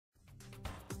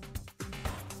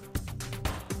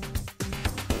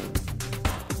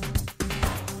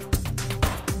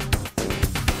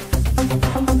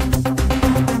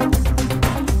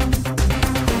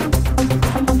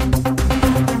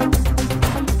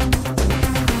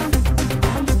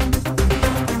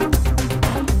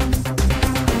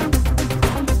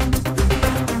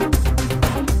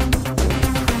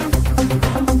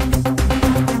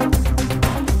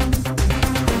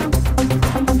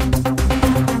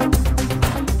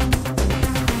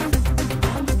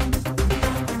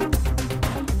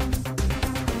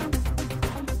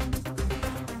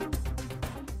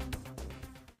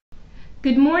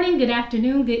morning, good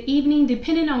afternoon, good evening,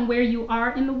 depending on where you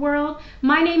are in the world.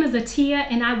 My name is Atiya,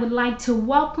 and I would like to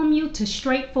welcome you to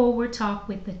Straightforward Talk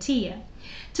with Atiya.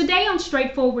 Today on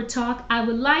Straightforward Talk, I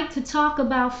would like to talk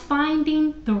about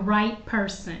finding the right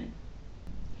person.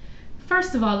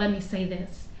 First of all, let me say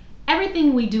this.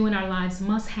 Everything we do in our lives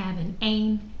must have an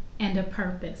aim and a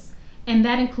purpose, and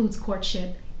that includes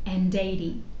courtship and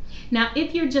dating. Now,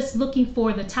 if you're just looking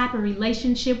for the type of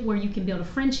relationship where you can build a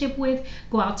friendship with,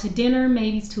 go out to dinner,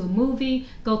 maybe to a movie,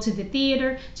 go to the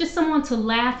theater, just someone to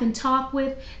laugh and talk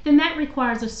with, then that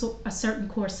requires a certain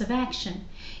course of action.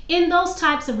 In those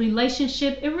types of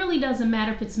relationship, it really doesn't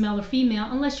matter if it's male or female,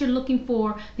 unless you're looking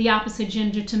for the opposite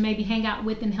gender to maybe hang out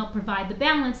with and help provide the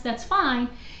balance, that's fine.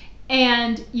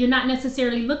 And you're not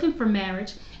necessarily looking for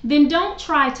marriage, then don't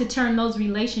try to turn those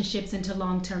relationships into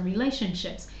long-term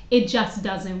relationships. It just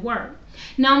doesn't work.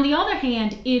 Now, on the other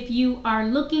hand, if you are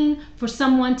looking for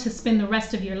someone to spend the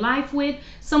rest of your life with,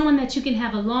 someone that you can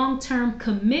have a long-term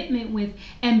commitment with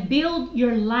and build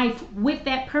your life with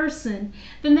that person,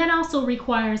 then that also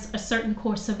requires a certain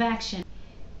course of action.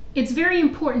 It's very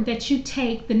important that you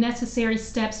take the necessary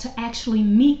steps to actually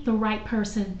meet the right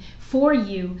person for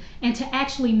you and to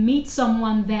actually meet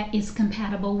someone that is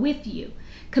compatible with you.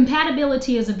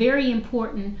 Compatibility is a very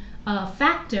important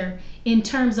factor in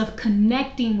terms of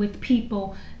connecting with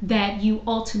people that you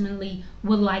ultimately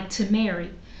would like to marry.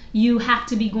 You have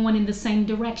to be going in the same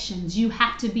directions. You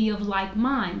have to be of like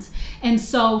minds. And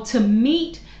so to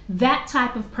meet that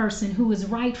type of person who is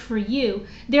right for you,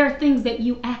 there are things that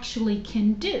you actually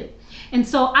can do. And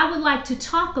so I would like to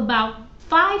talk about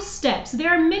 5 steps.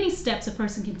 There are many steps a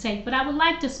person can take, but I would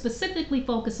like to specifically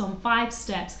focus on 5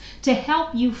 steps to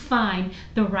help you find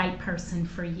the right person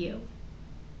for you.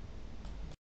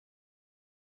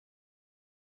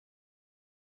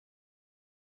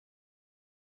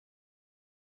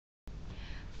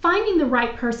 Finding the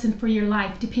right person for your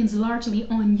life depends largely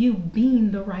on you being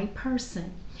the right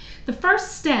person. The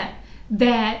first step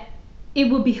that it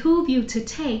will behoove you to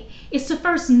take is to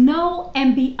first know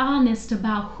and be honest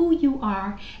about who you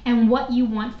are and what you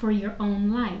want for your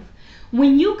own life.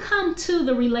 When you come to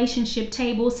the relationship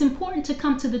table, it's important to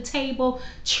come to the table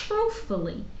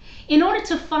truthfully. In order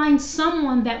to find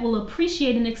someone that will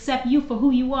appreciate and accept you for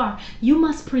who you are, you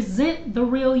must present the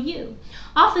real you.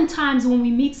 Oftentimes when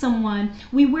we meet someone,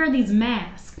 we wear these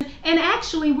masks, and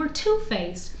actually we're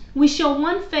two-faced. We show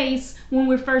one face when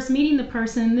we're first meeting the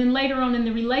person, and then later on in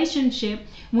the relationship,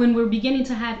 when we're beginning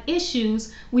to have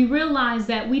issues, we realize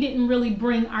that we didn't really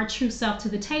bring our true self to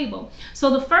the table. So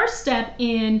the first step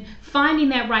in finding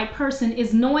that right person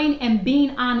is knowing and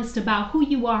being honest about who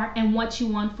you are and what you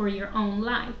want for your own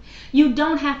life. You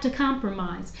don't have to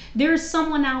compromise. There's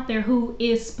someone out there who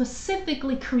is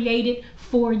specifically created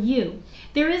for you.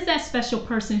 There is that special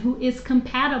person who is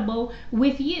compatible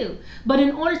with you. But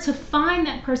in order to find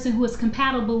that person who is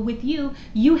compatible with you,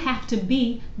 you have to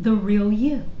be the real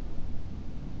you.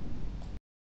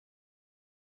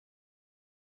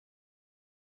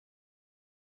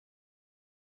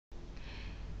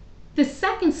 The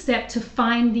second step to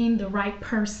finding the right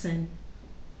person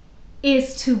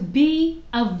is to be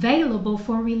available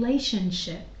for a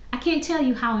relationship. I can't tell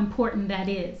you how important that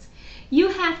is. You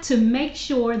have to make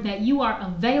sure that you are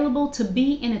available to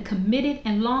be in a committed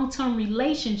and long-term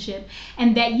relationship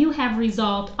and that you have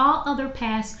resolved all other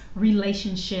past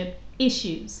relationship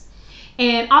issues.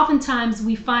 And oftentimes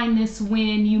we find this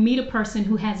when you meet a person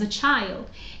who has a child,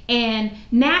 and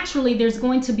naturally there's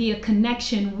going to be a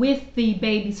connection with the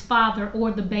baby's father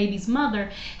or the baby's mother.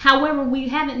 However, we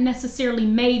haven't necessarily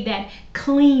made that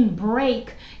clean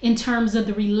break in terms of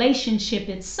the relationship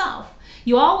itself.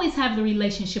 You always have the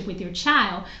relationship with your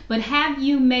child, but have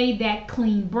you made that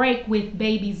clean break with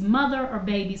baby's mother or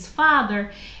baby's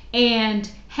father? And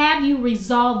have you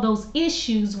resolved those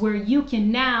issues where you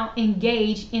can now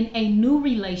engage in a new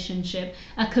relationship,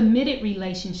 a committed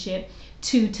relationship,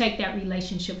 to take that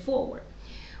relationship forward?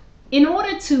 In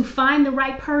order to find the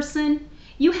right person,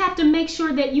 you have to make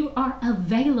sure that you are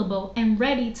available and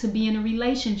ready to be in a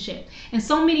relationship. And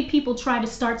so many people try to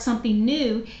start something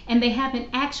new and they haven't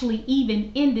actually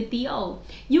even ended the old.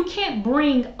 You can't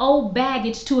bring old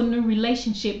baggage to a new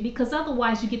relationship because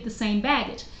otherwise you get the same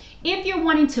baggage. If you're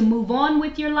wanting to move on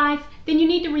with your life, then you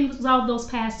need to resolve those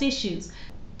past issues.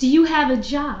 Do you have a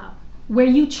job where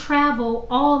you travel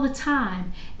all the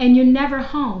time and you're never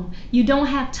home? You don't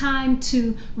have time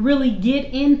to really get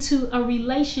into a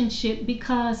relationship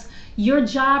because your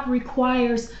job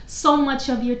requires so much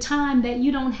of your time that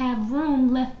you don't have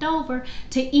room left over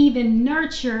to even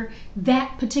nurture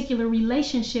that particular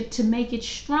relationship to make it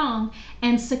strong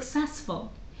and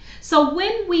successful. So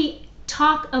when we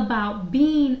talk about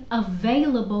being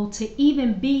available to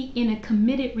even be in a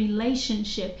committed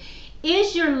relationship.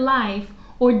 Is your life,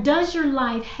 or does your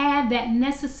life have that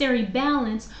necessary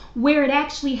balance where it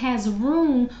actually has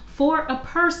room for a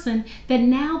person that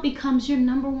now becomes your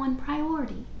number one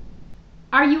priority?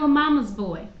 Are you a mama's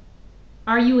boy?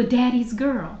 Are you a daddy's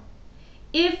girl?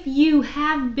 If you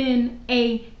have been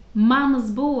a mama's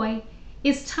boy,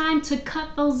 it's time to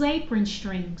cut those apron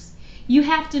strings. You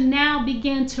have to now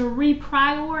begin to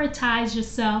reprioritize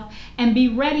yourself and be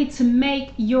ready to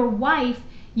make your wife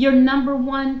your number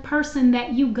one person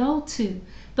that you go to.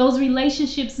 Those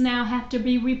relationships now have to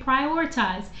be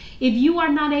reprioritized. If you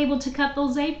are not able to cut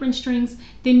those apron strings,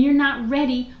 then you're not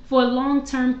ready for a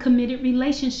long-term committed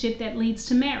relationship that leads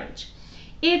to marriage.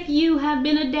 If you have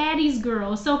been a daddy's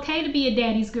girl, it's okay to be a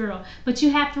daddy's girl, but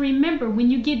you have to remember, when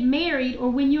you get married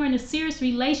or when you're in a serious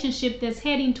relationship that's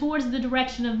heading towards the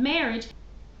direction of marriage,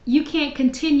 you can't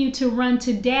continue to run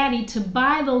to daddy to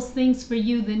buy those things for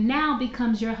you that now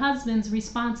becomes your husband's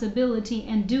responsibility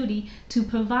and duty to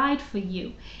provide for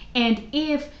you. And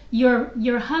if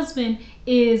your husband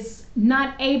is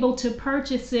not able to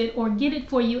purchase it or get it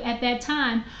for you at that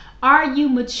time, are you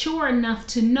mature enough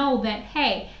to know that,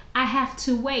 hey, I have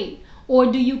to wait?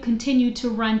 Or do you continue to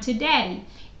run to daddy?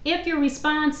 If your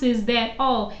response is that,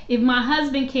 oh, if my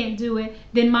husband can't do it,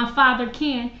 then my father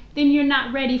can, then you're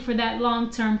not ready for that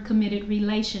long-term committed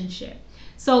relationship.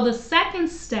 So the second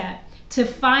step to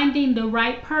finding the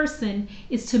right person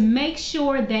is to make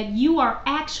sure that you are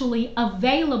actually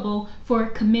available for a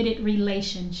committed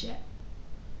relationship.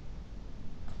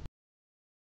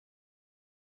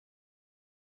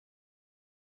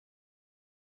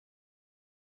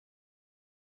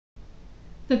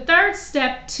 The third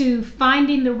step to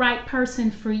finding the right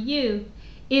person for you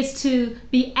is to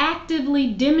be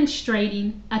actively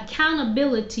demonstrating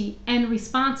accountability and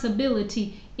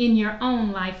responsibility in your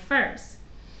own life first.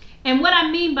 And what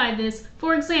I mean by this,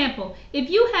 for example, if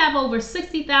you have over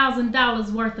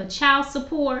 $60,000 worth of child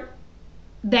support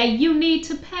that you need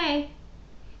to pay,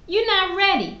 you're not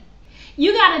ready.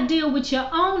 You got to deal with your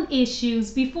own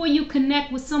issues before you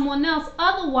connect with someone else.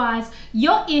 Otherwise,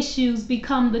 your issues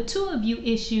become the two of you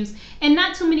issues, and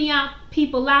not too many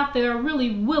people out there are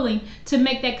really willing to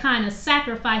make that kind of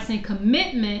sacrifice and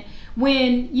commitment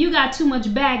when you got too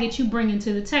much baggage you bringing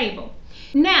to the table.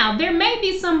 Now, there may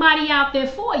be somebody out there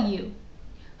for you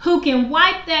who can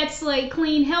wipe that slate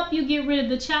clean, help you get rid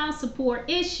of the child support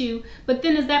issue, but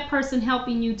then is that person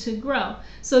helping you to grow?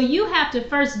 So you have to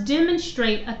first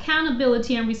demonstrate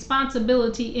accountability and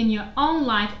responsibility in your own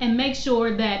life and make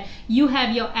sure that you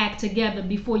have your act together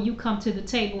before you come to the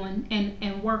table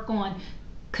and work on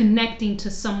connecting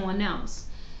to someone else.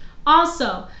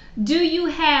 Also, do you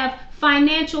have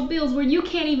financial bills where you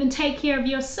can't even take care of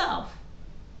yourself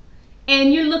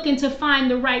and you're looking to find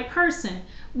the right person?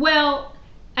 Well,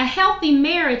 a healthy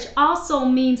marriage also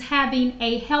means having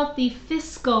a healthy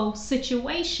fiscal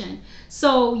situation.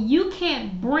 So you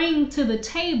can't bring to the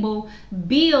table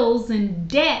bills and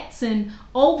debts and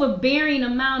overbearing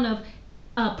amount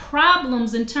of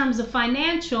problems in terms of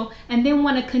financial and then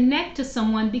want to connect to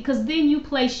someone, because then you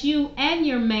place you and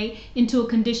your mate into a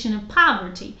condition of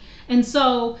poverty. And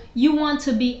so you want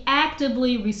to be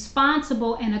actively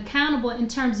responsible and accountable in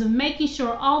terms of making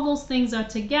sure all those things are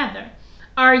together.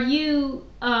 Are you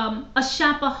a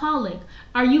shopaholic?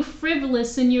 Are you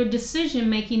frivolous in your decision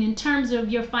making in terms of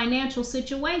your financial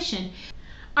situation?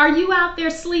 Are you out there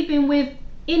sleeping with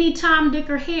any Tom, Dick,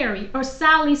 or Harry, or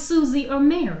Sally, Susie, or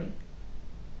Mary?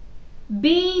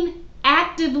 Being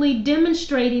actively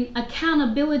demonstrating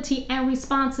accountability and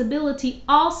responsibility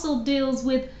also deals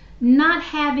with not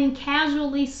having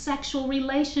casually sexual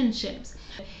relationships.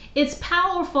 It's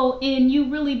powerful in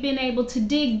you really being able to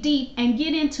dig deep and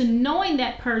get into knowing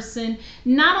that person,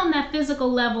 not on that physical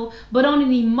level, but on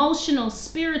an emotional,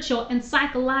 spiritual, and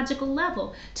psychological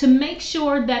level, to make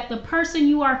sure that the person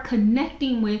you are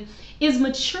connecting with is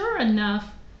mature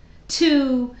enough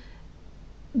to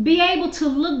be able to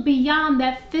look beyond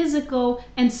that physical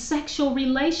and sexual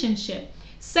relationship.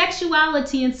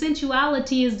 Sexuality and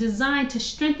sensuality is designed to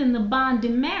strengthen the bond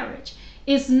in marriage.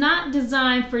 It's not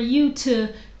designed for you to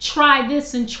try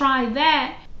this and try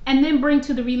that and then bring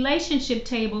to the relationship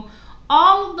table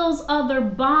all of those other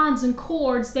bonds and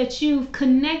cords that you've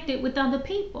connected with other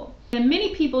people. And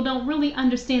many people don't really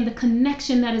understand the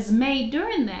connection that is made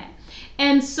during that.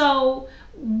 And so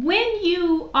when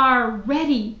you are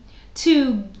ready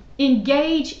to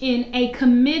engage in a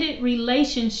committed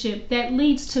relationship that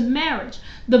leads to marriage,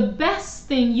 the best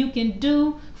thing you can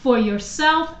do for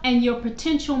yourself and your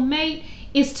potential mate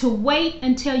is to wait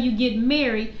until you get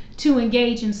married to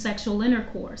engage in sexual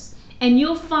intercourse. and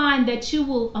you'll find that you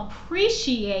will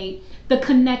appreciate the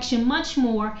connection much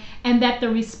more, and that the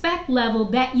respect level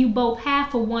that you both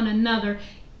have for one another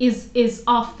is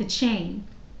off the chain.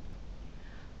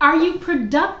 Are you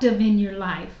productive in your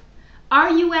life?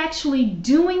 Are you actually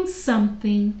doing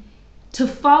something to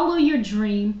follow your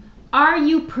dream? Are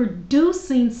you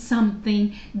producing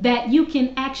something that you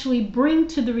can actually bring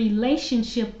to the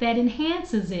relationship that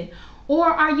enhances it? Or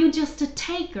are you just a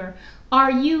taker?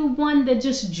 Are you one that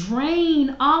just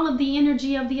drain all of the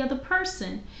energy of the other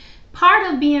person?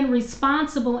 Part of being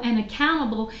responsible and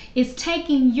accountable is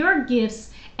taking your gifts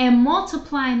and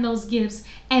multiplying those gifts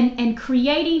and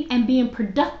creating and being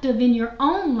productive in your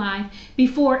own life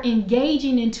before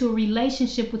engaging into a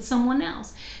relationship with someone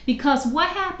else. Because what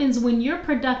happens when you're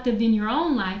productive in your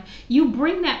own life, you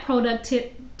bring that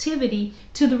productivity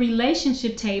to the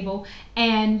relationship table,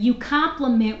 and you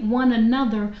complement one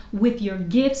another with your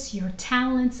gifts, your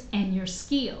talents, and your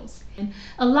skills. And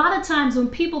a lot of times when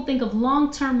people think of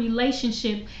long-term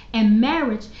relationship and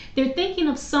marriage, they're thinking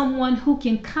of someone who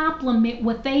can complement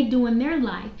what they do in their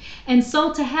life. And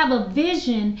so to have a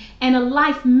vision and a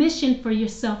life mission for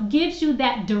yourself gives you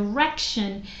that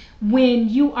direction when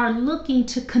you are looking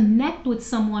to connect with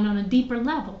someone on a deeper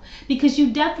level, because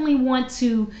you definitely want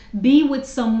to be with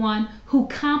someone who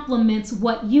complements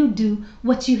what you do,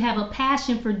 what you have a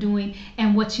passion for doing,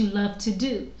 and what you love to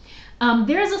do.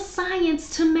 There's a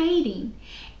science to mating,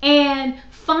 and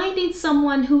finding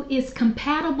someone who is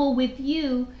compatible with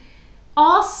you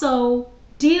also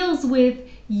deals with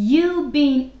you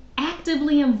being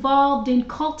actively involved in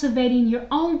cultivating your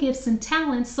own gifts and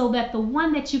talents, so that the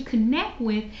one that you connect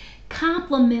with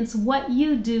complements what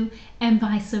you do, and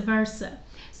vice versa.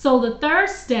 So the third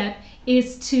step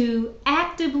is to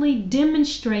actively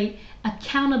demonstrate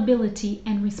accountability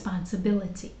and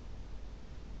responsibility.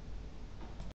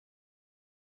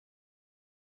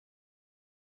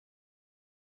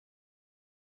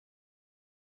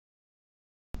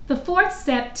 The fourth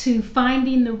step to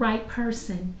finding the right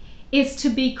person is to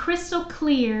be crystal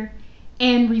clear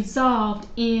and resolved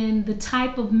in the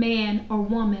type of man or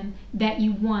woman that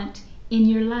you want in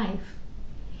your life.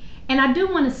 And I do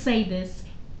want to say this,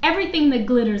 everything that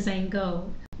glitters ain't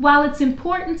gold. While it's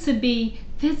important to be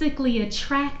physically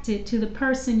attracted to the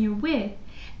person you're with,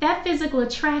 that physical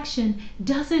attraction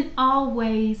doesn't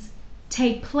always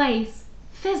take place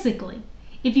physically,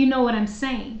 if you know what I'm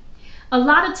saying. A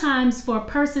lot of times for a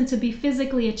person to be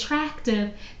physically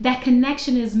attractive, that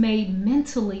connection is made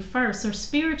mentally first or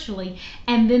spiritually,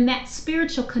 and then that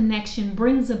spiritual connection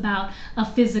brings about a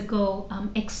physical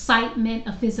excitement,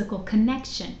 a physical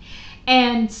connection.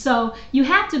 And so you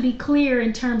have to be clear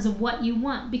in terms of what you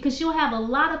want, because you'll have a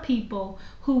lot of people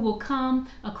who will come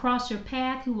across your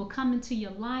path, who will come into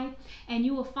your life, and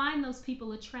you will find those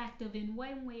people attractive in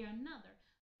one way or another.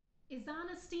 Is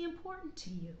honesty important to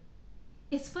you?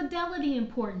 Is fidelity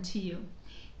important to you?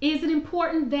 Is it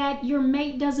important that your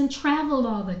mate doesn't travel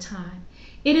all the time?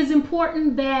 It is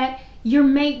important that your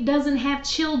mate doesn't have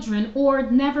children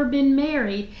or never been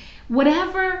married.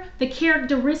 Whatever the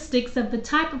characteristics of the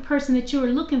type of person that you are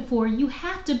looking for, you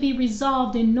have to be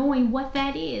resolved in knowing what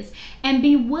that is and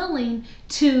be willing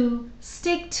to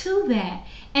stick to that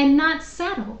and not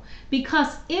settle.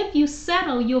 Because if you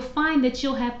settle, you'll find that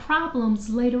you'll have problems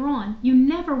later on. You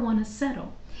never want to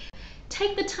settle.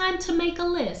 Take the time to make a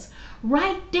list.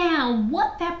 Write down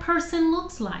what that person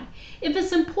looks like. If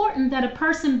it's important that a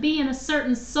person be in a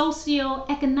certain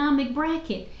socio-economic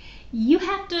bracket, you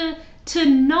have to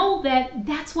know that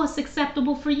that's what's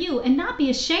acceptable for you, and not be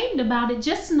ashamed about it.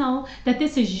 Just know that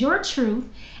this is your truth,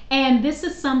 and this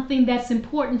is something that's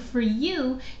important for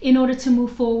you in order to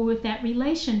move forward with that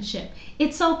relationship.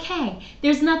 It's okay.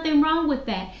 There's nothing wrong with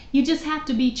that. You just have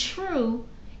to be true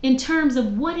in terms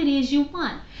of what it is you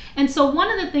want. And so one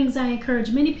of the things I encourage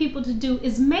many people to do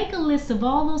is make a list of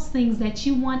all those things that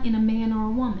you want in a man or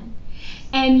a woman.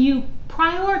 And you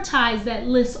prioritize that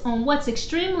list on what's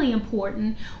extremely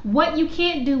important, what you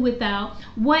can't do without,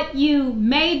 what you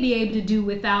may be able to do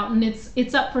without, and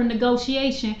it's up for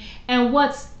negotiation, and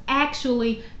what's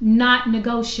actually not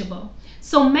negotiable.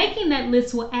 So making that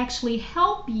list will actually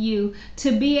help you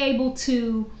to be able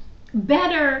to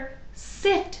better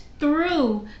sift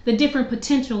through the different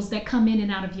potentials that come in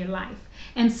and out of your life.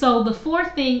 And so the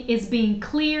fourth thing is being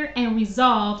clear and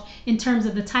resolved in terms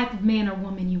of the type of man or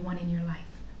woman you want in your life.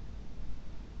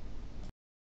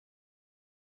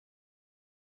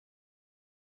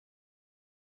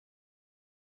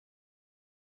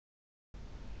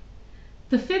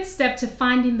 The fifth step to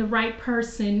finding the right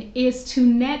person is to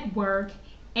network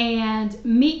and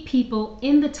meet people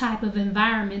in the type of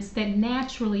environments that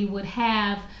naturally would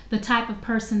have the type of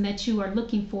person that you are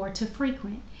looking for to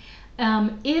frequent.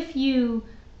 If you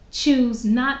choose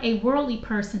not a worldly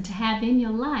person to have in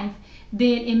your life,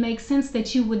 then it makes sense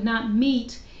that you would not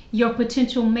meet your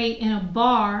potential mate in a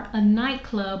bar, a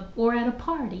nightclub, or at a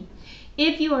party.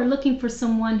 If you are looking for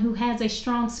someone who has a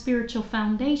strong spiritual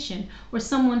foundation or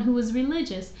someone who is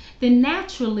religious, then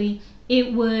naturally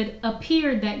it would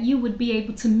appear that you would be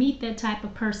able to meet that type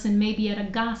of person maybe at a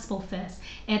gospel fest,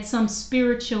 at some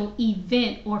spiritual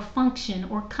event or function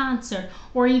or concert,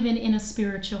 or even in a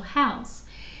spiritual house.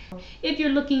 If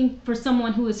you're looking for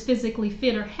someone who is physically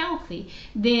fit or healthy,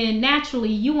 then naturally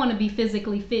you want to be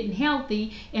physically fit and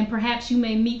healthy, and perhaps you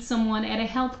may meet someone at a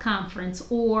health conference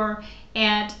or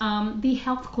at the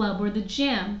health club or the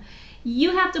gym.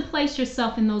 You have to place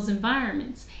yourself in those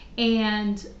environments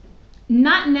and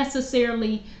not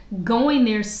necessarily going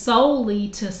there solely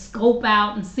to scope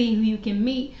out and see who you can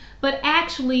meet, but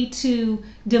actually to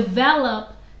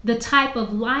develop the type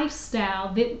of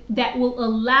lifestyle that will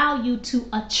allow you to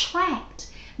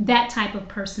attract that type of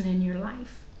person in your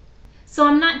life. So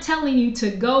I'm not telling you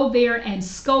to go there and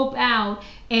scope out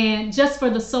and just for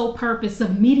the sole purpose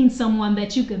of meeting someone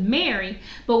that you can marry.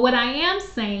 But what I am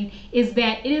saying is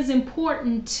that it is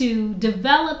important to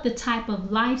develop the type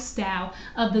of lifestyle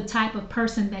of the type of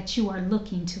person that you are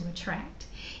looking to attract.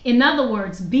 In other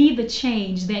words, be the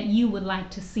change that you would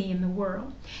like to see in the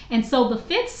world. And so the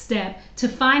fifth step to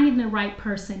finding the right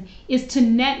person is to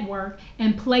network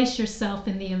and place yourself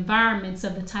in the environments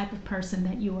of the type of person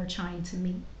that you are trying to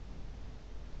meet.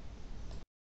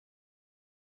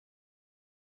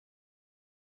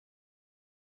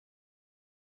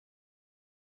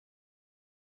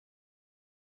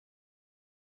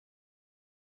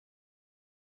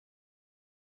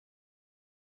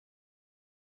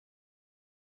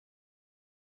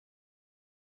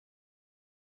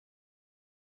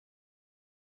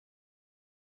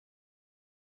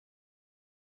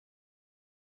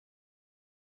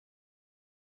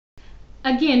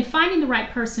 Again, finding the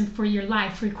right person for your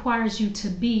life requires you to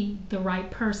be the right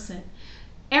person.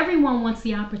 Everyone wants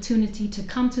the opportunity to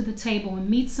come to the table and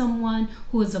meet someone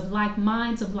who is of like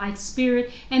minds, of like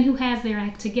spirit, and who has their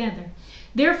act together.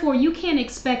 Therefore, you can't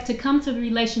expect to come to the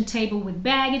relation table with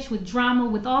baggage, with drama,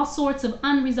 with all sorts of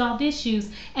unresolved issues,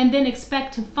 and then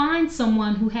expect to find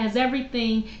someone who has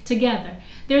everything together.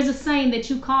 There's a saying that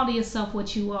you call to yourself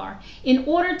what you are. In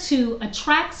order to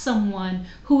attract someone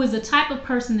who is the type of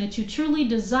person that you truly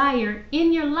desire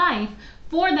in your life,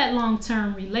 for that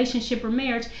long-term relationship or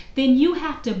marriage, then you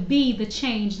have to be the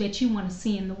change that you want to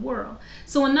see in the world.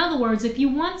 So in other words, if you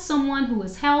want someone who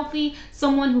is healthy,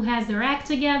 someone who has their act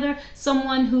together,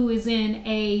 someone who is in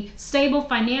a stable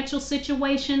financial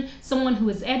situation, someone who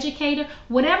is educated,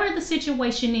 whatever the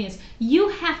situation is, you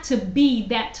have to be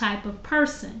that type of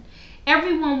person.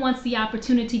 Everyone wants the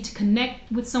opportunity to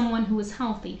connect with someone who is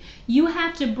healthy. You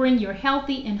have to bring your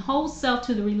healthy and whole self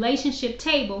to the relationship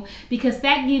table because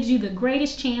that gives you the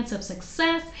greatest chance of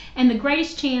success and the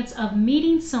greatest chance of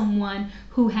meeting someone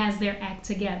who has their act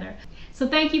together. So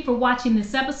thank you for watching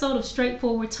this episode of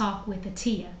Straightforward Talk with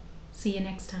Atiya. See you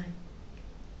next time.